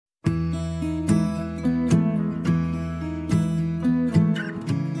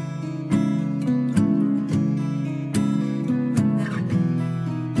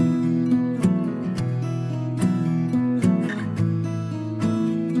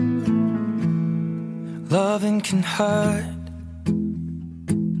Loving can hurt.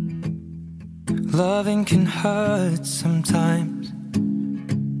 Loving can hurt sometimes,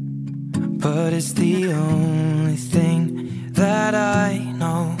 but it's the only thing that I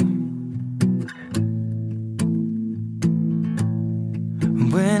know.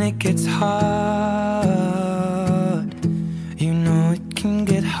 When it gets hard, you know it can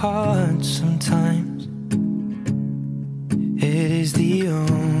get hard sometimes. It is the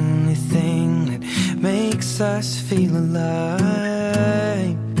only thing that makes us feel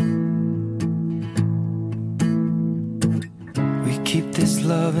alive. We keep this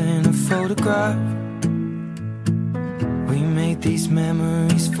love in a photograph. We made these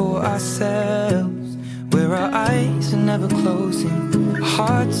memories for ourselves, where our eyes are never closing,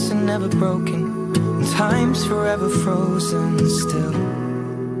 hearts are never broken, and time's forever frozen still.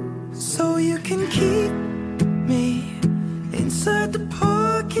 So you can keep me inside the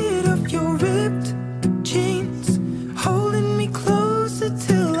pocket of your ripped jeans, holding me closer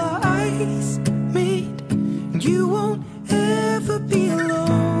till our eyes meet. You won't ever be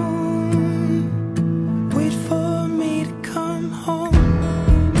alone. Wait for me to come home.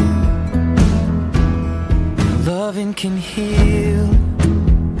 Loving can heal.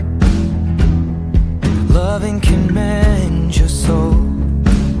 Loving can mend your soul,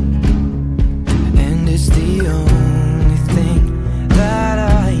 and it's the only thing that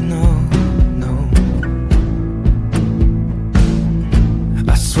I know.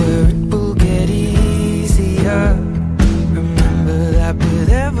 I swear it will get easier. Remember that with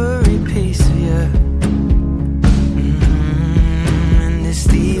every piece of you. And it's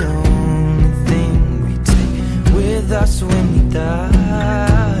the only thing we take with us when we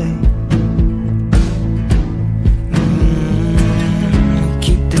die. We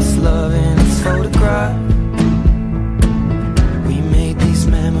keep this love in its photograph. We made these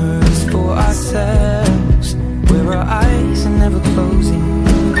memories for ourselves, where our eyes are never closing,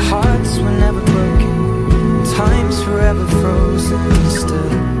 hearts were never broken, time's forever frozen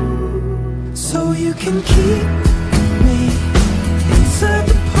still. So you can keep me inside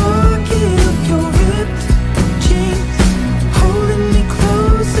the pocket of your ripped jeans, holding me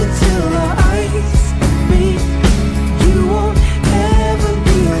closer till our eyes meet. You won't ever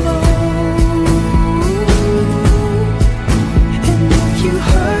be alone. And if you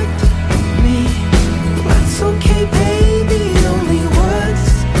hurt me, that's okay, baby. Only words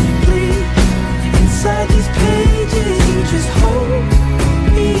bleed inside these pages. You just hold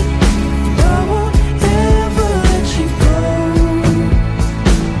me. I won't ever let you go.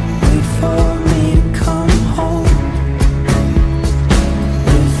 Wait for me to come home.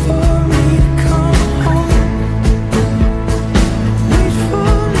 Wait for me to come home. Wait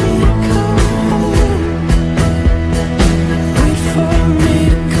for me to come home. Wait for me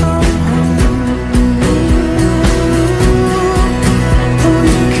to come home. Oh,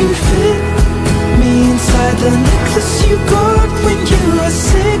 you can fit me inside the necklace you got when you were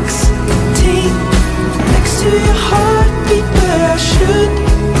 16, next to your heartbeat where I should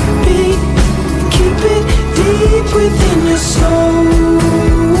be. Keep it deep within your soul.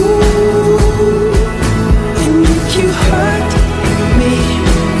 And if you hurt me,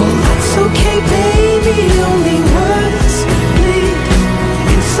 well, that's okay, baby. Only words bleed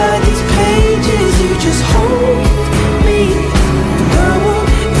inside these pages. You just hold me. I won't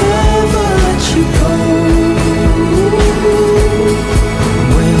ever let you go.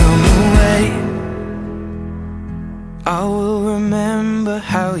 When I'm away, I will remember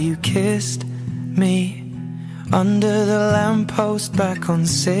how you kissed me under the lamppost back on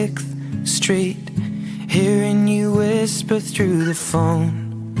 6th Street, hearing you whisper through the phone.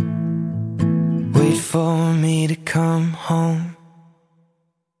 Wait for me to come home.